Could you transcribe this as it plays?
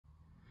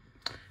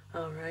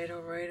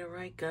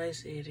Alright,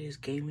 guys. It is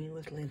Gaming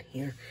with Lynn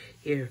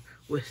here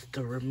with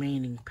the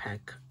remaining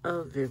pack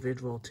of Vivid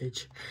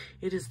Voltage.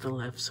 It is the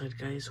left side,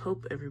 guys.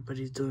 Hope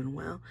everybody's doing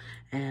well,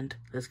 and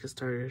let's get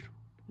started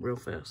real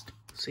fast.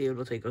 See,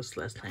 it'll take us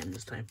less time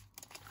this time.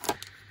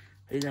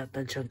 We got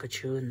the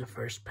Chunkachu in the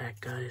first pack,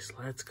 guys.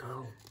 Let's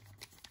go.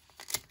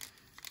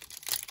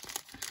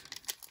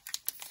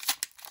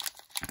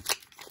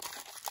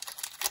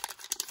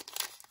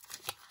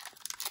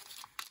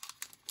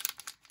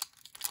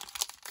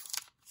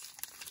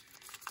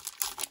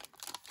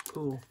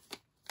 Cool.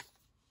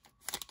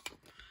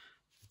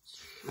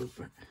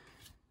 Super.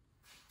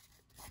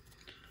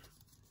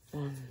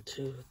 1,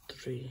 2,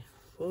 3,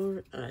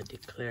 4. I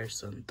declare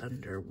some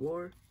Thunder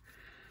War.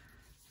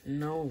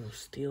 No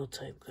steel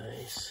type,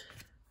 guys.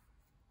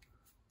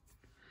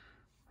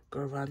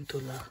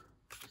 Garvantula.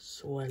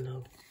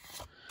 Swallow.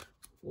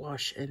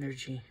 Wash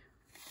Energy.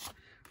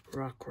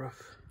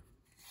 Rockruff.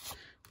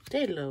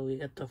 Taylor, we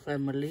got the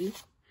family.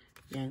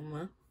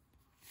 Yangma.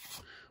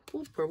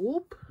 Whooper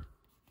whoop.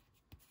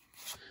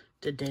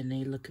 The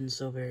Dene looking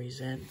so very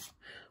zen.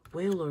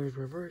 Wailord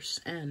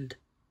reverse and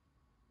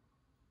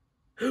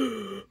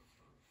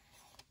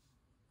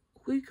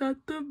we got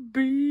the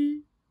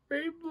B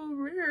Rainbow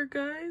Rare,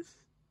 guys.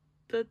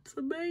 That's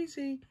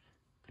amazing.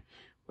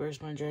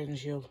 Where's my Dragon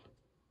Shield?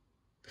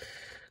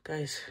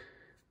 Guys,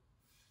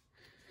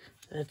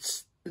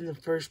 that's in the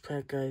first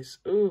pack, guys.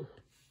 Ooh,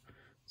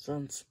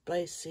 some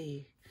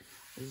spicy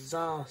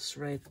sauce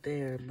right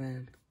there,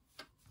 man.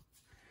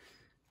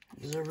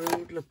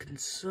 Zarude looking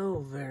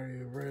so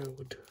very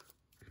rude.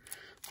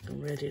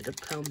 I'm ready to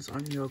pounce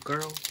on your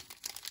girl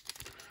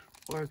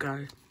or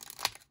guy.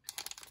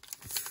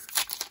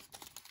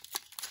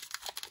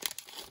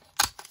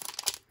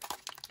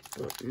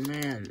 But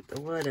man,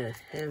 what a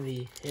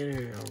heavy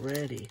hitter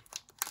already.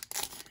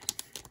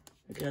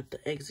 We got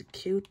the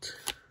Execute.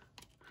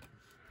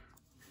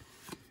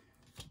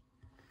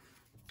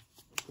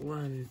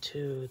 1,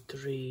 2,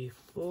 3,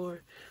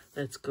 4.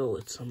 Let's go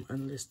with some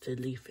Unlisted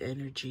Leaf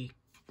Energy.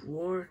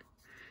 War.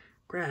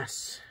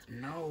 Grass.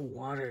 No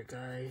water,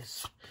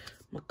 guys.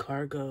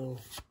 Macargo.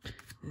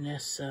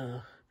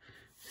 Nessa.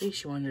 I think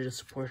she wanted to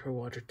support her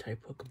water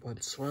type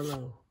Pokemon.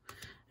 Swallow.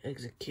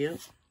 Execute.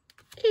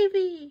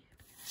 Eevee.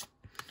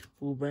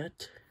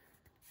 Woobat.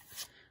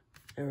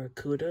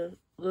 Aracuda.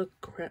 Look,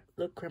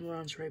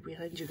 Cramorant's right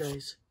behind you,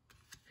 guys.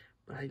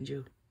 Behind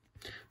you.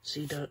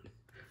 C-Dot.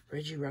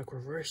 Regirock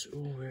reverse.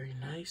 Ooh, very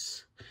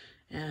nice.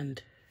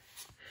 And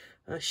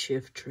a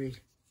Shift Tree.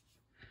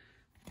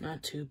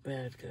 Not too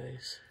bad,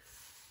 guys.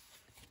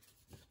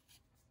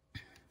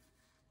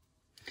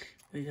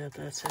 We got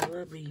that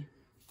Celebi.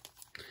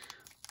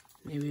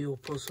 Maybe we'll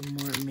pull some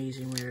more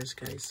amazing rares,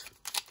 guys.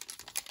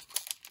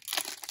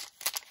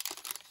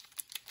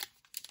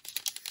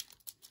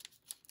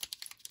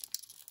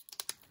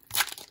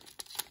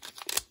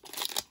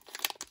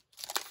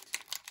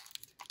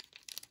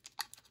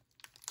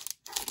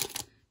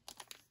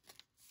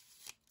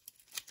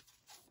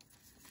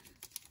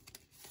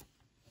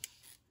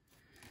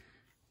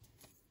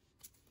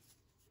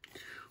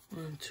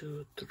 One,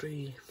 2,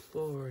 3,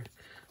 4.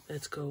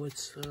 Let's go with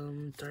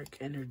some Dark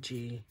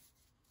Energy.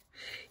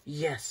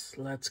 Yes,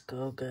 let's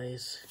go,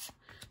 guys.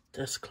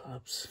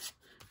 Dusclops.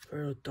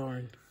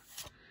 Ferrothorn.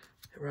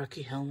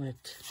 Rocky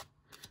Helmet.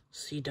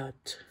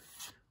 C-Dot.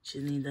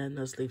 Chinida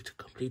does leave to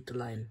complete the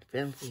line.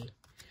 Fanfi.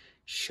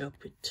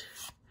 Shuppet.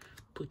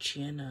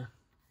 Puchiana.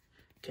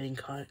 Getting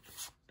Caught.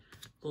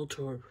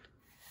 Voltorb.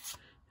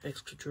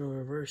 Excadrill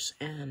Reverse.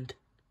 And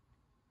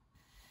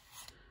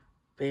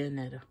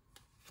Bayonetta.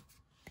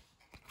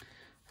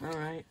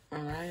 Alright.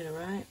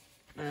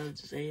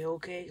 That's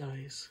A-okay,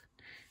 guys.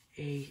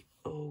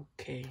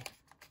 A-okay.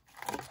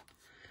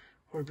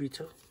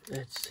 Orbito,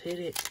 let's hit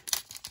it.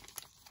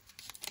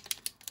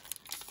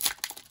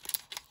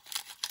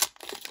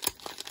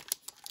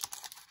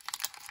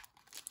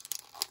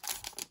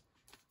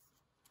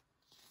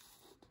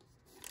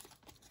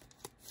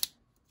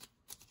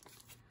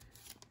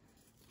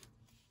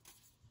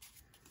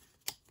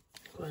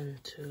 One,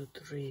 2,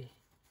 3,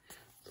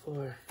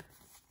 4.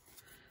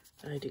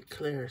 I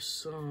declare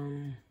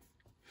some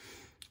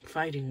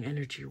Fighting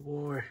Energy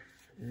War.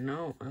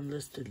 No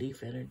Unlisted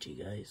Leaf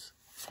Energy, guys.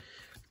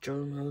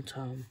 Drone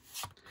Tom.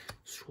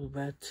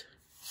 Swoobat.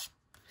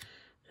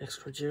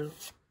 Excadrill.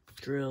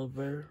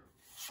 Drillbur.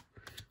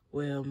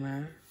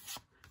 Whalmer.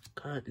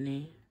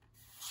 Cottonee.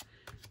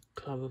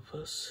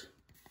 Clobbopus.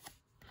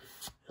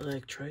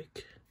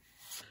 Electrike.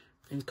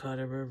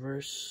 Encounter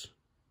Reverse.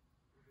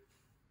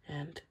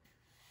 And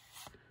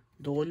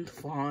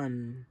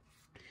Donphan.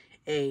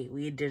 Hey,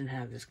 we didn't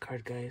have this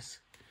card, guys.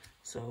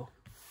 So,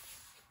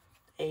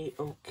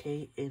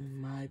 A-okay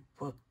in my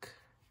book.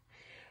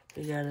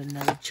 We got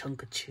another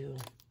Chunkachu.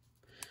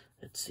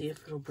 Let's see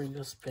if it'll bring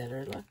us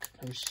better luck.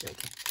 I'm just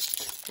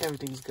joking.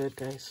 Everything's good,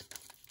 guys.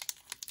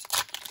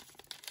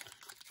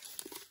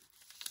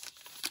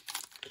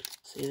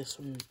 See this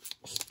one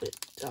split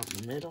down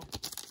the middle.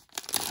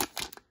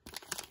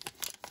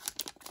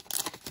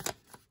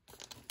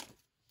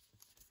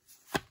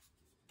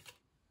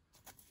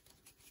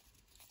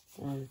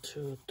 1,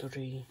 2,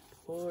 3,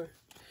 4.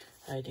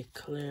 I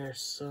declare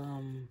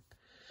some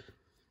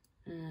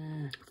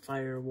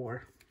Fire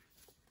War.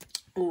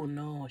 Oh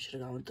no, I should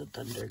have gone with the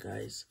Thunder,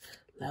 guys.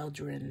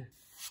 Loudrin,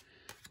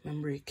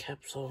 Memory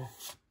Capsule,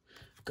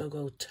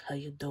 Go-Goat, how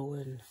you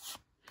doing?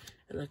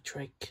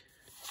 Electric,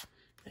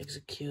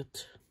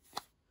 Execute,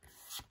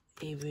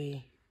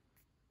 Eevee,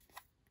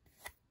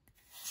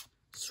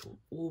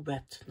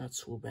 Swoobat, not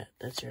Swoobat,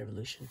 that's your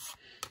evolution.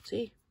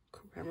 See,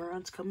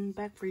 Cramorant's coming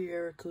back for you,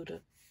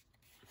 Arrokuda.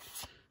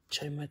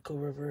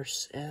 Chimecho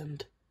Reverse,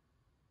 and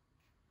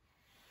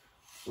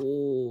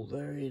oh,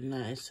 very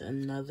nice.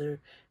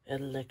 Another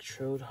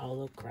Electrode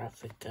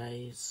holographic,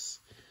 guys.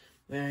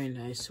 Very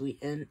nice.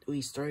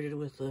 We started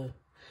with a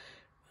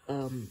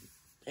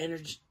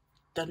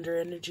Thunder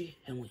Energy,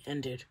 and we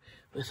ended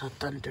with a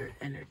Thunder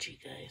Energy,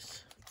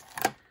 guys.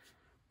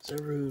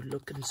 Zarude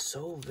looking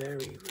so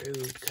very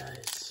rude,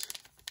 guys.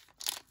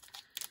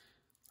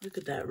 Look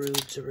at that rude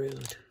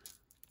Zarude.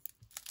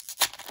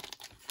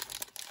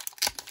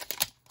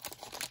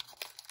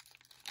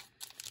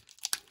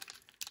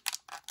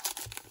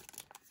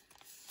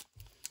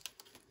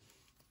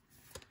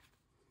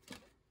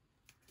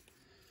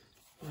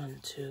 One,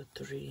 2,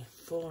 3,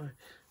 4.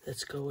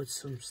 Let's go with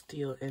some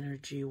Steel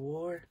Energy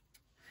War.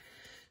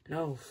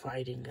 No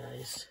fighting,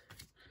 guys.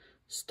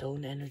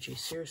 Stone Energy.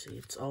 Seriously,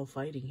 it's all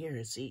fighting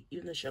here. See,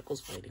 even the Shuckle's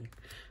fighting.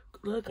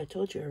 Look, I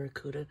told you,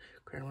 Arrokuda.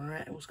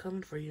 Cramorant was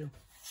coming for you.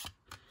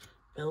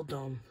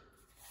 Beldome.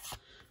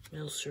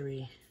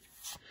 Milcery.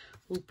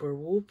 Wooper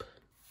Whoop.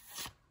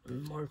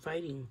 More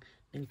fighting.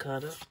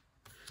 Nincada.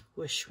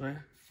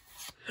 Wishmer.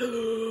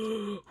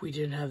 We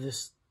didn't have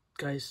this,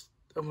 guys.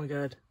 Oh my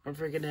god, I'm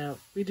freaking out.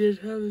 We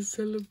didn't have the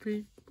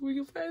Celebi.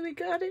 We finally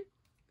got it.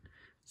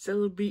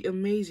 Celebi,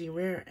 amazing,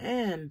 rare,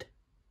 and...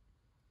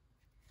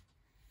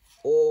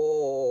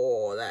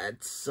 oh,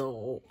 that's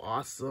so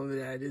awesome.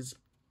 That is...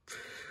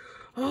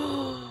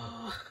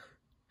 oh,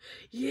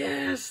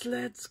 yes,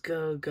 let's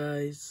go,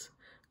 guys.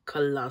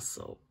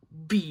 Colossal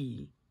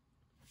B.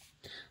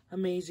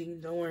 Amazing.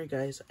 Don't worry,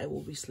 guys. I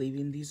will be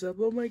sleeving these up.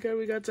 Oh my god,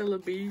 we got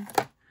Celebi.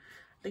 I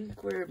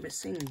think we're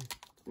missing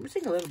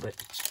a little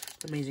bit.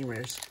 Amazing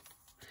rares.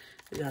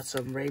 We got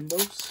some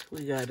rainbows.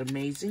 We got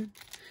amazing.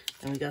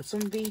 And we got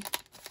some V.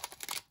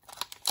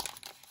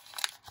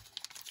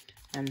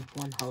 And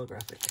one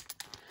holographic.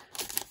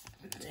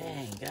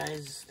 Dang,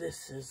 guys.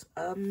 This is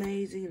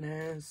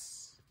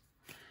amazingness.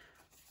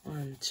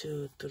 1,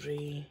 2,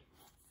 3,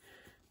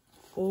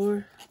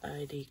 4.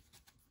 I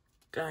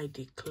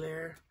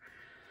declare.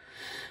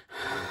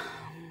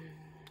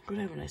 What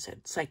haven't I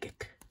said?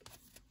 Psychic.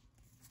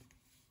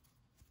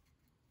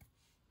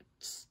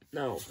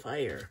 No,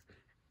 Fire.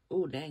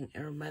 Oh, dang.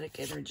 Aromatic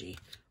Energy.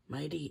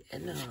 Mighty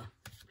Enna.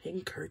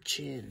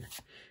 Pincurchin.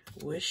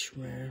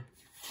 Wishmer.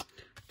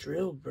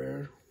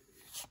 Drillbur.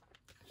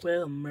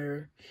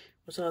 Whalmer.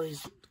 What's all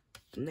these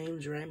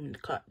names rhyming?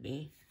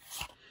 Cottony.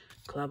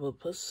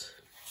 Clobbopus.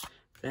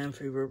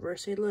 Fanfree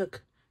Reverse. Hey,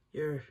 look.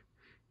 Your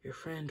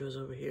friend was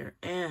over here.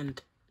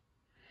 And...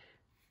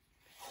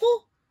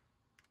 oh!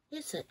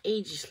 It's an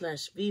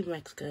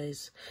AG/VMAX,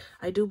 guys.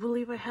 I do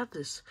believe I have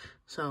this.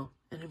 So,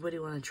 anybody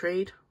want to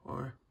trade?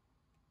 Or,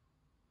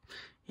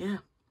 yeah.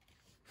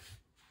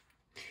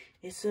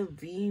 It's a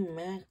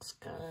VMAX,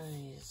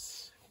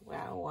 guys.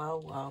 Wow,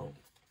 wow, wow.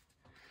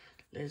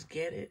 Let's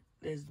get it.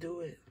 Let's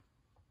do it.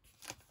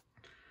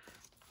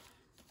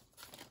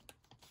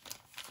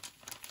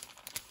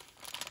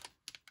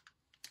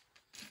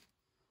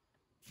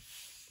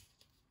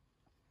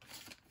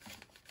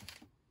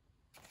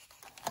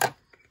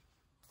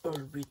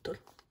 Orbital.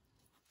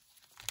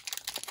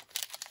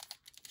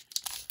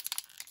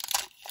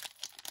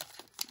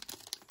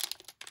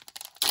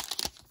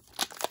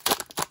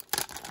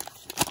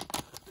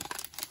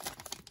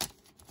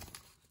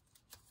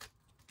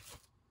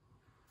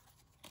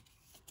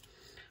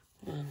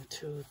 One,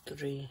 2,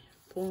 3,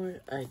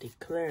 4. I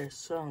declare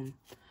some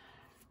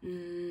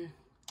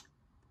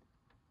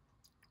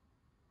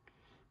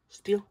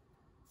Steel.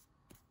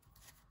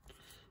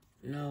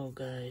 No,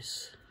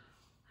 guys.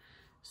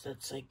 It's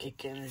that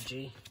Psychic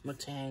Energy.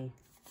 Matang.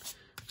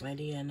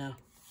 Mighty Enna.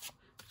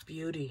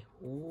 Beauty.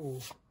 Ooh.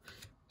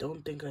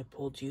 Don't think I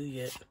pulled you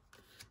yet.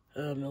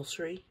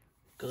 Milcery.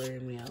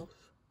 Galarian Meowth.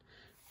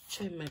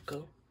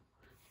 Chimecho.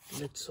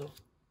 Litzel.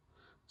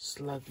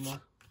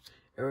 Slugma.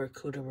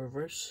 Arrokuda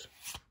Reverse.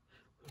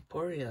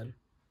 Vaporeon.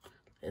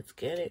 Let's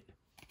get it.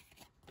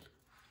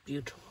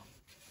 Beautiful.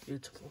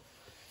 Beautiful.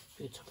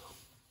 Beautiful.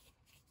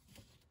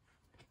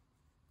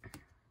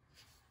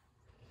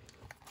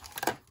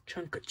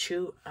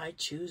 Chunkachu, I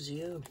choose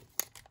you.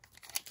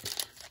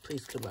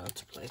 Please come out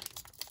to play.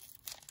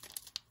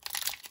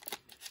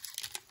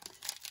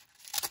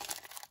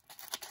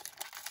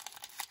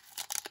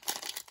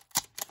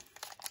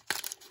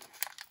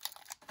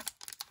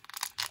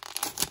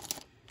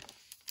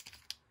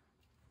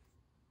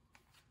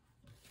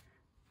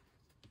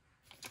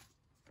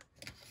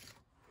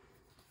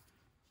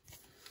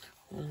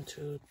 One,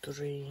 2,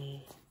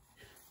 3,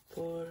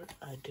 4.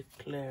 I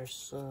declare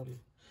some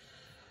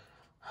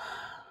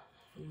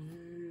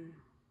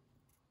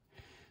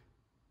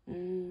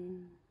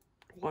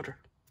Water.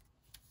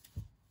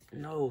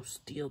 No,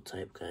 steel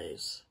type,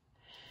 guys.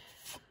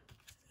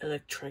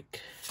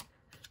 Electric.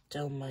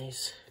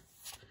 Delmise.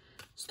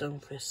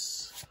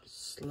 Stonefist.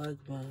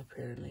 Slugma,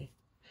 apparently.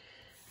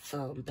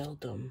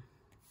 Beldum.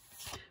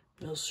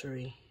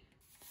 Milcery.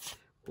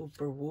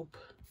 Whooper Whoop.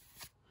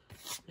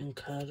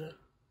 Nincada.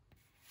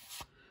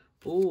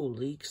 Ooh,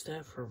 League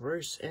Staff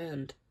Reverse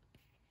and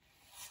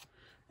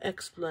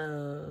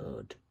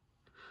Explode.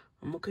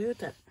 I'm okay with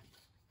that.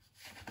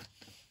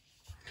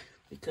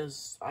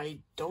 Because I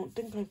don't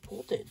think I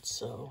pulled it,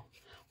 so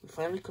we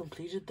finally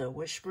completed the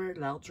Whisper,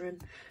 Loudron,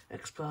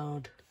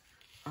 Explode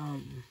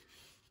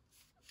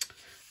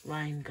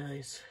line,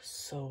 guys.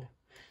 So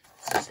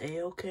this is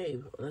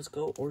A-okay. Let's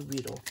go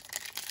Orbeetle.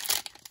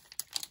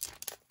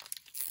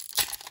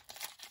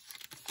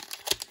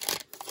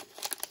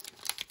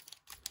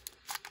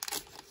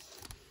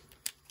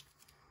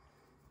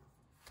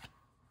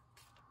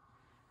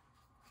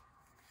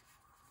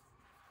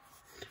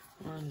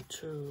 One,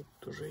 two,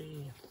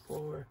 three,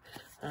 four.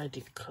 I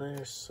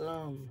declare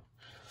some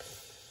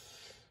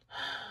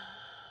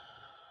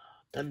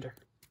Thunder.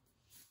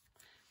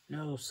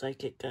 No,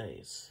 Psychic,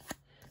 guys.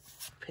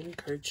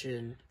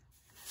 Pincurchin.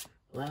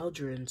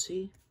 Loudron,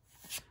 see?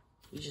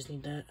 We just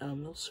need that.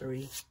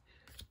 Milcery.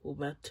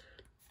 Woobat.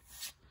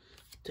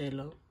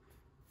 Talo.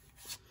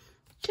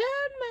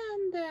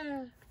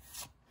 Charmander.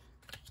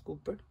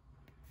 Cooper.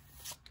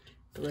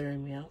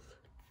 Glaring Meowth.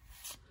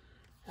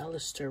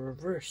 Alistair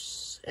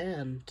Reverse.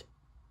 And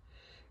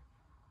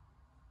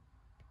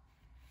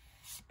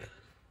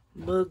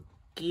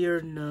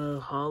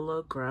Magearna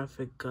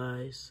Holographic,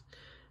 guys.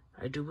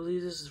 I do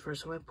believe this is the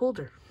first time I pulled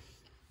her.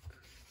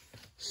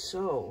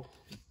 So,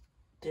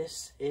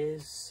 this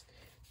is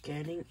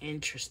getting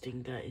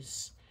interesting,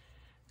 guys.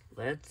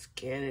 Let's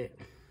get it.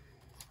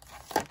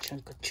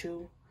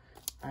 Chunkachu,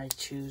 I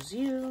choose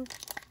you.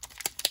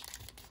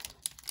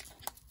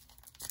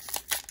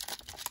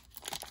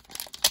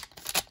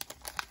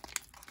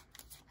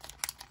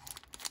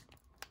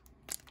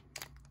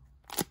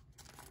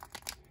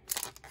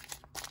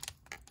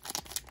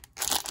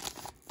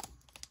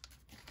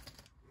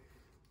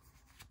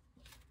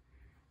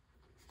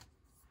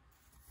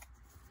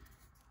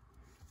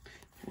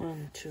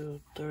 One,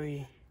 two,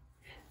 three,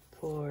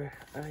 four.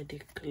 I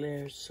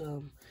declare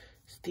some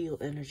Steel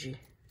Energy.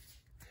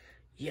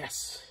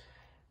 Yes.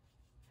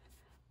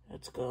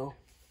 Let's go.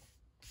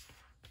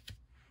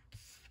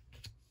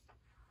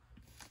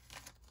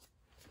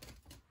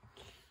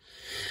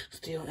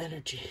 Steel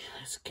Energy.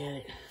 Let's get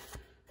it.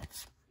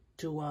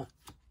 2-Watt.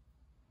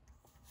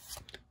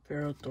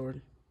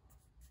 Ferrothorn.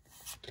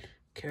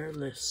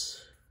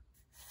 Careless.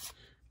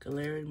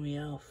 Galarian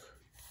Meowth.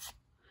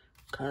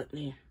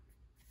 Cottony.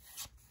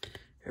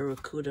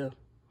 Aracuda,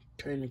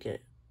 trying to get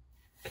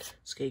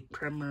Escape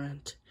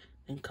Cramorant,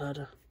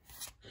 Nincada,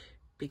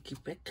 Picky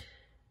Pick,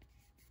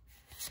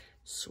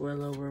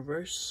 Swellow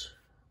Reverse,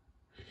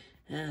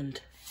 and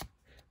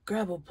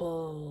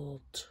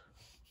Grabblepult.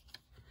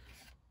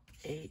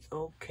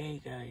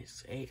 A-okay,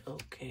 guys,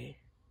 A-okay.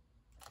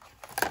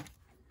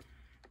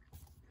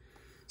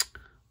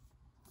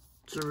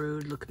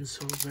 Zarude looking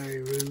so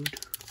very rude.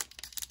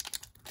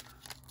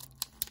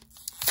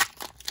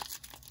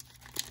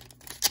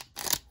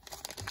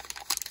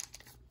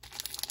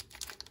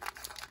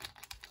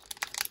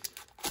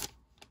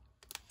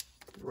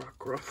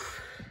 Rockruff.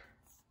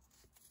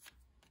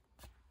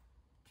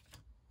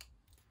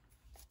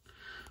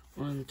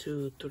 1,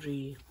 2,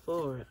 3,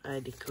 4. I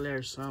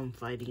declare some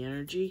Fighting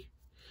Energy.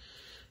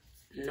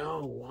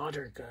 No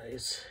water,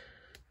 guys.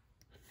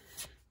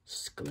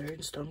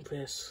 Galarian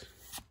Stonefist.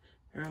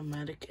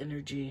 Aromatic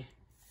Energy.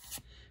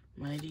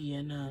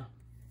 Mightyena.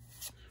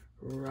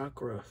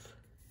 Rockruff.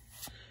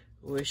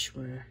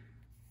 Wishmer.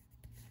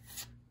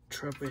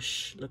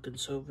 Trubbish, looking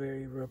so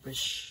very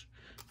rubbish.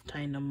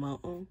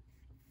 Tynamo.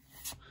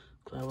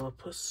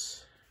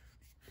 Clobbopus.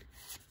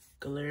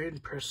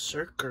 Galarian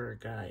Berserker,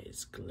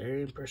 guys.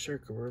 Galarian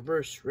Berserker,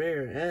 reverse,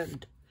 rare,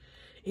 and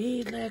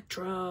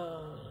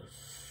Electros.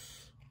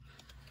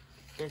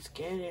 Let's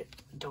get it.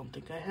 Don't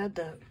think I had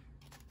that.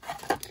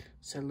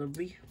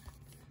 Celebi.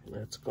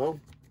 Let's go.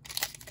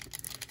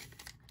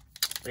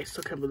 I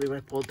still can't believe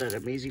I pulled that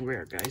amazing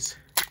rare, guys.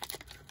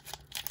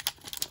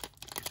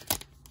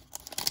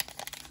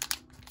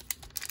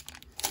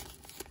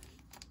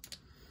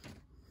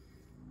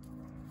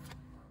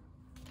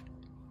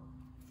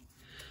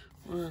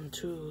 One,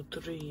 two,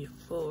 three,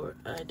 four.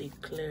 I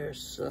declare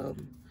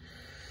some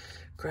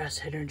Grass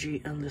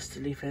Energy,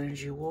 Unlisted Leaf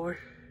Energy War.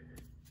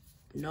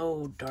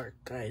 No dark,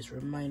 guys.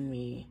 Remind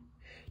me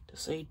to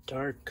say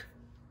dark.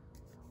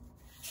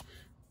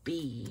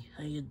 B,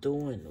 how you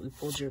doing? We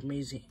pulled your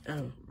amazing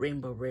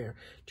Rainbow Rare.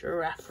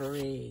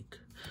 Girafarig,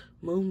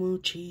 Moo Moo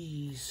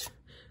Cheese,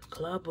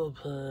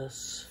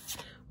 Clobbopus,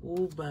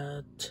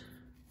 Woobat,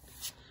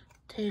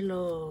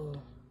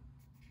 Talo,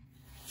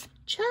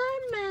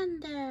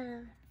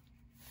 Charmander.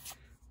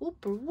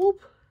 Whooper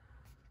Whoop.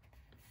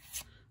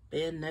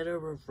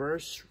 Bayonetta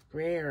reverse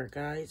rare,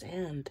 guys,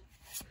 and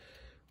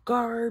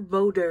Guard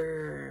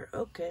motor.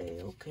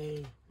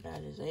 Okay.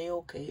 That is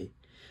a-okay.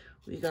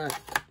 We got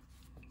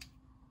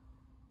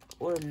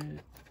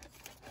 1,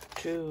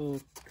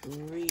 2,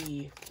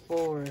 3,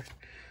 4,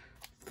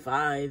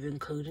 5,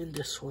 including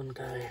this one,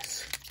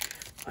 guys.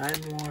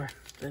 5 more.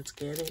 Let's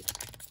get it.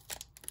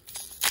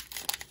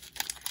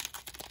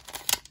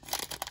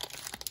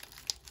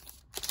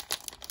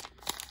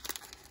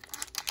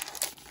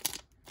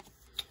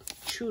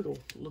 Choodle,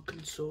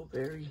 looking so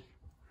very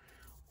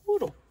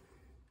Choodle.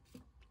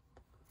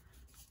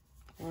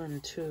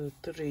 1, 2,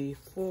 3,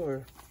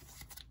 4.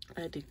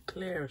 I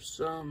declare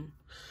some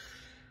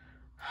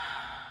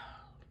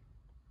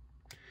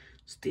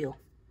steel.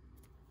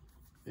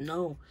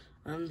 No,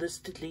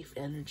 unlisted leaf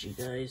energy,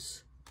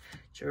 guys.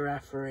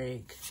 Giraffe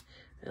egg.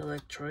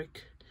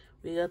 Electric.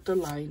 We got the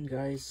line,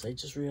 guys. I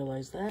just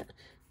realized that.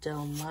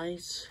 Down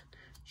mice.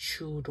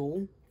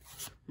 Choodle.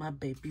 My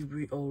baby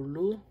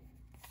Riolu.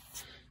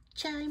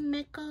 Chime,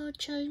 echo,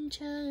 chime,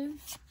 chime.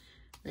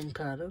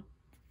 Encado.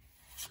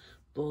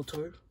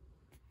 Voltorb.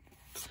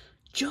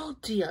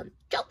 Jolteon.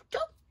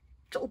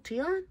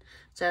 Jolteon.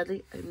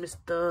 Sadly, I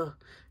missed the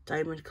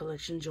Diamond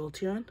Collection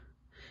Jolteon.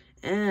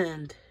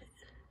 And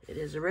it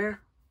is a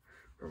rare.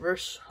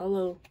 Reverse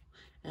Hollow.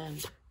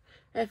 And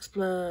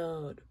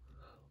Explode.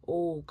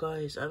 Oh,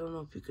 guys, I don't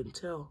know if you can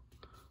tell.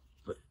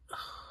 But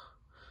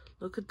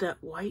look at that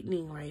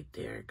whitening right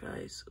there,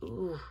 guys.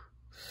 Ooh.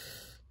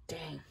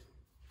 Dang.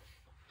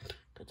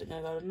 Good thing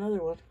I got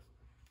another one.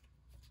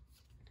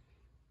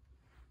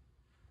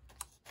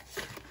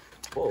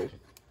 Whoa.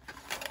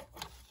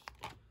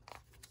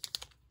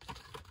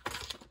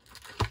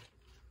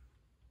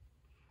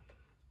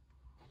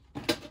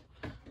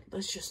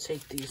 Let's just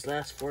take these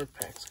last 4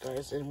 packs,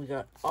 guys, and we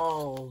got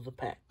all the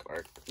pack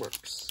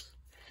artworks.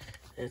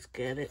 Let's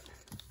get it.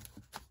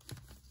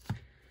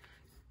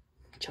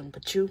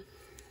 Chunkachu.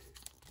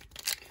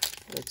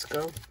 Let's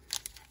go.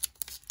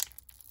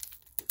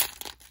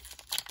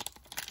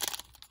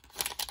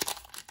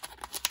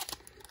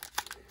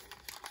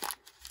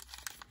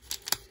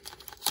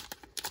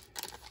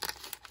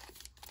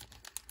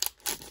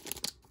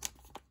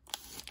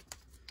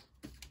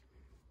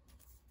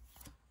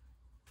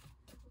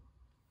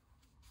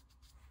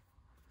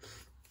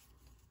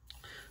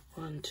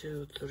 One,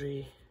 2,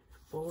 3,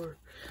 4.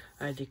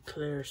 I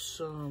declare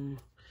some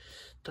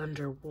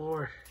Thunder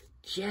War.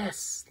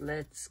 Yes,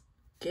 let's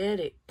get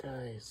it,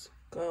 guys.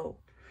 Go.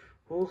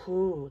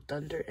 Woohoo.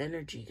 Thunder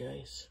Energy,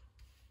 guys.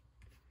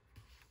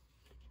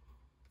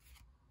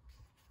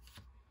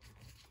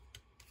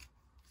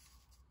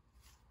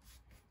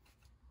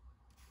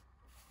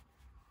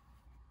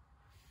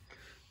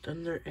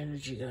 Thunder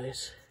Energy,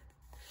 guys.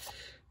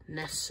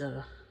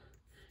 Nessa.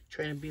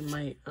 Trying to be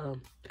my,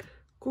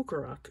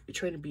 Kukarok. You're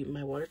trying to beat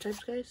my water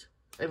types, guys?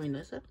 I mean,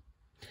 Nessa.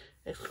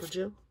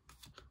 Exclujo.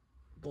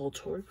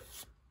 Voltorb.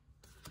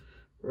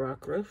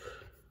 Rockruff.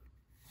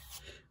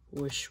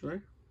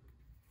 Wishmer.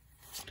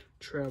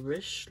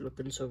 Trubbish.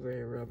 Looking so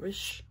very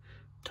rubbish.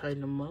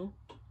 Dynamo.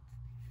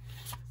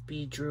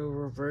 Beedrill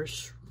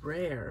Reverse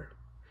Rare.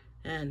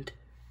 And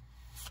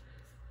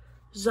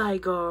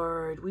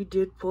Zygarde. We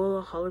did pull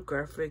a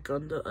holographic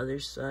on the other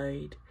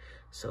side.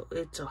 So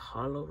it's a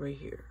holo right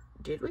here.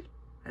 Did we?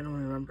 I don't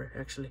remember,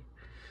 actually.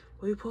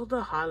 We pulled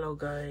the holo,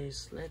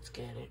 guys. Let's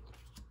get it.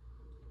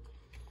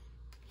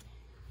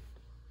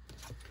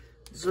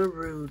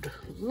 Zarude.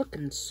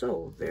 Looking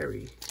so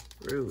very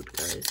rude,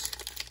 guys.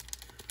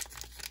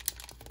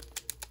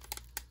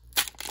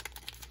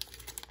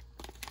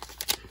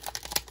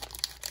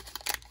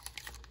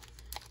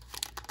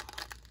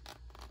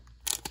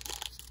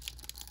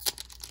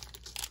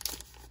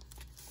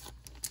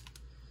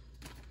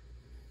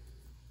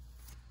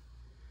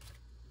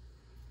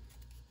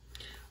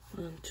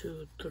 One,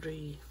 2,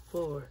 3,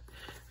 4.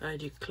 I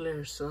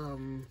declare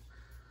some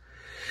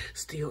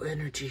Steel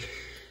Energy.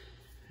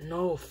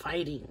 No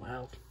fighting.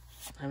 Wow.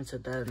 I haven't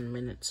said that in a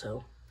minute,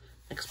 so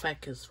next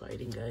pack is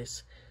fighting,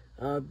 guys.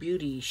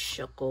 Beauty,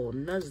 Shuckle,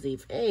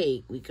 Nuzleaf.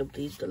 Hey, we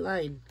complete the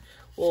line.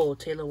 Whoa,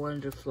 Taylor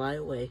wanted to fly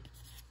away.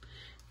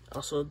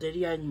 Also,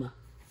 Diriangma.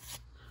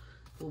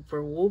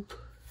 Whooper Whoop.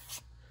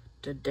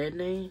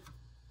 Dedenne.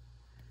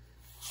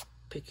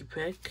 Picky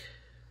Peck.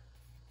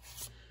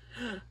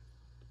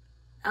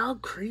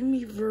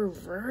 Alcremie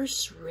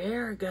Reverse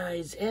Rare,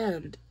 guys.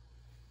 And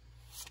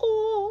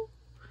oh,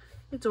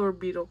 it's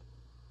Orbeetle.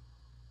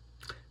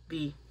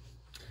 B.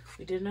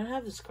 We did not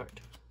have this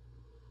card.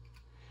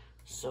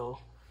 So,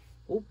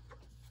 whoop.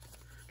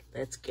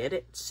 Let's get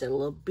it.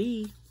 Cilla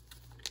B.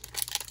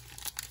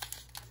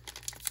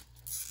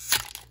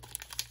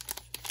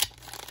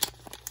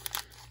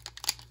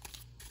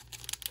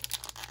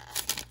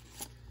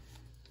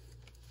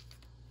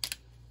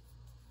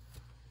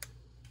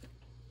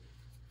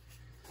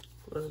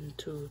 One,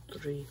 2,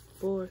 3,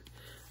 4.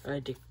 I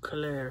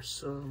declare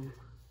some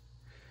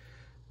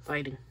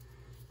fighting.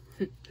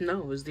 No,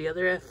 it was the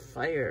other F.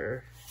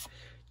 Fire.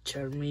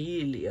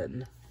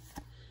 Charmeleon.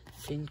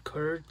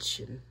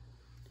 Pincurchin.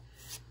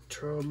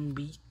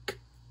 Trombeak.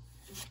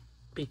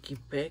 Picky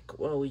Peck.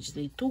 Well, we just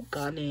need 2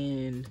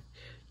 cannon.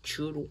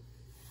 Churu,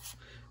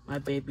 my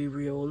baby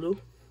Riolu,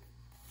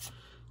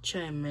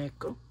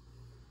 Chimecho,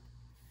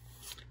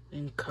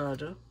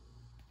 Inkata.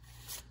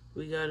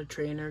 We got a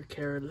trainer,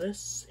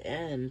 Careless,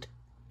 and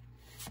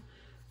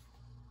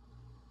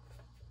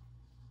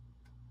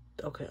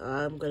okay,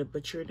 I'm gonna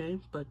butcher your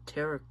name, but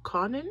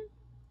Terraconin?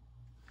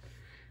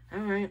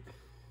 Alright.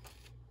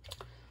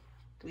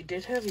 We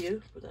did have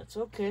you, but that's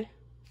okay.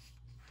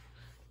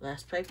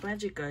 Last pack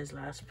magic, guys.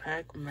 Last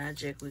pack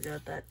magic. We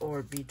got that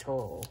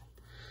Orbital.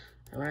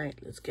 Alright,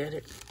 let's get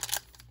it.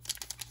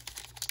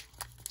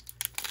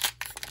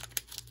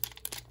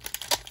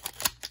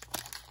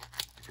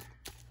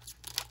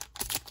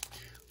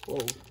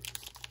 Whoa.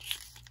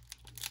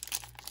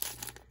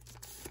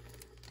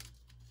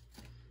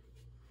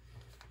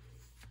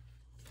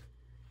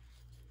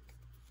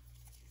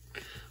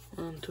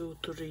 One, two,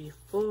 three,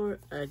 four.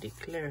 I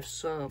declare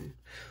some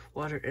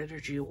water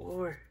energy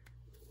war.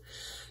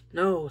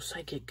 No,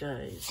 psychic,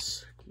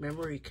 guys.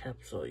 Memory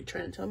capsule. You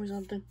trying to tell me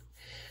something?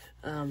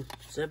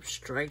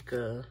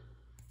 Zebstrika,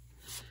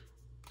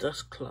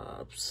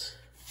 Dusclops,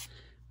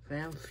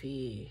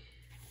 Vamphy,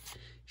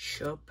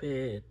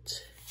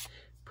 Shuppet,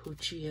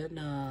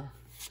 Poochyena,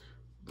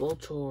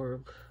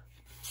 Voltorb,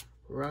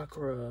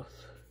 Rockruff,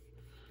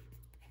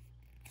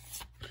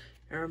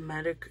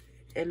 Aromatic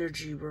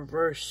Energy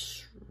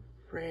Reverse,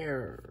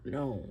 Rare,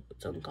 no,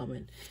 it's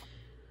uncommon,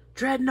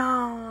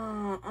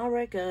 Dreadnought!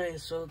 Alright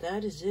guys, so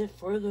that is it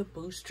for the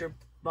booster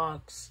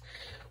box.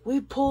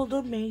 We pulled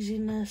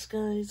amazingness,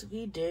 guys.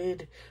 We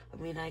did.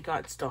 I mean, I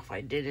got stuff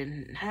I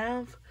didn't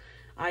have.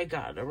 I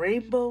got a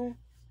rainbow.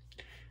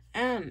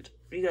 And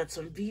we got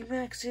some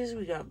VMAXs.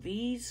 We got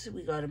Vs.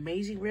 We got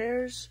amazing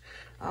rares.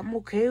 I'm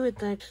okay with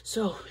that.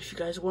 So, if you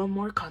guys want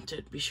more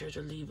content, be sure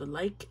to leave a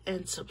like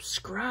and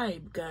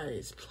subscribe,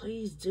 guys.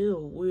 Please do.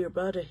 We're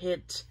about to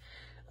hit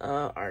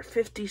our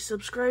 50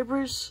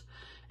 subscribers.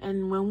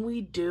 And when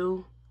we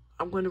do,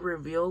 I'm going to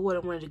reveal what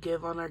I'm going to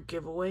give on our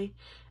giveaway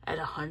at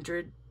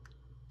 100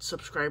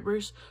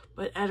 subscribers.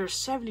 But at our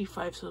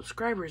 75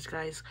 subscribers,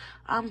 guys,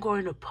 I'm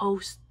going to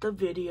post the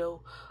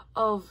video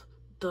of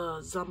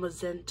the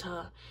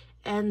Zamazenta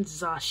and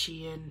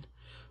Zacian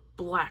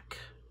black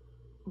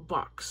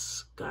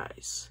box,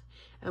 guys.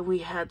 And we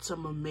had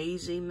some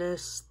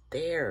amazingness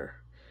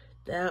there.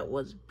 That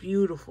was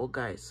beautiful,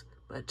 guys.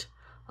 But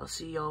I'll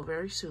see y'all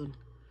very soon.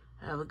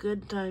 Have a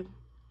good time.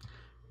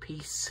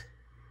 Peace.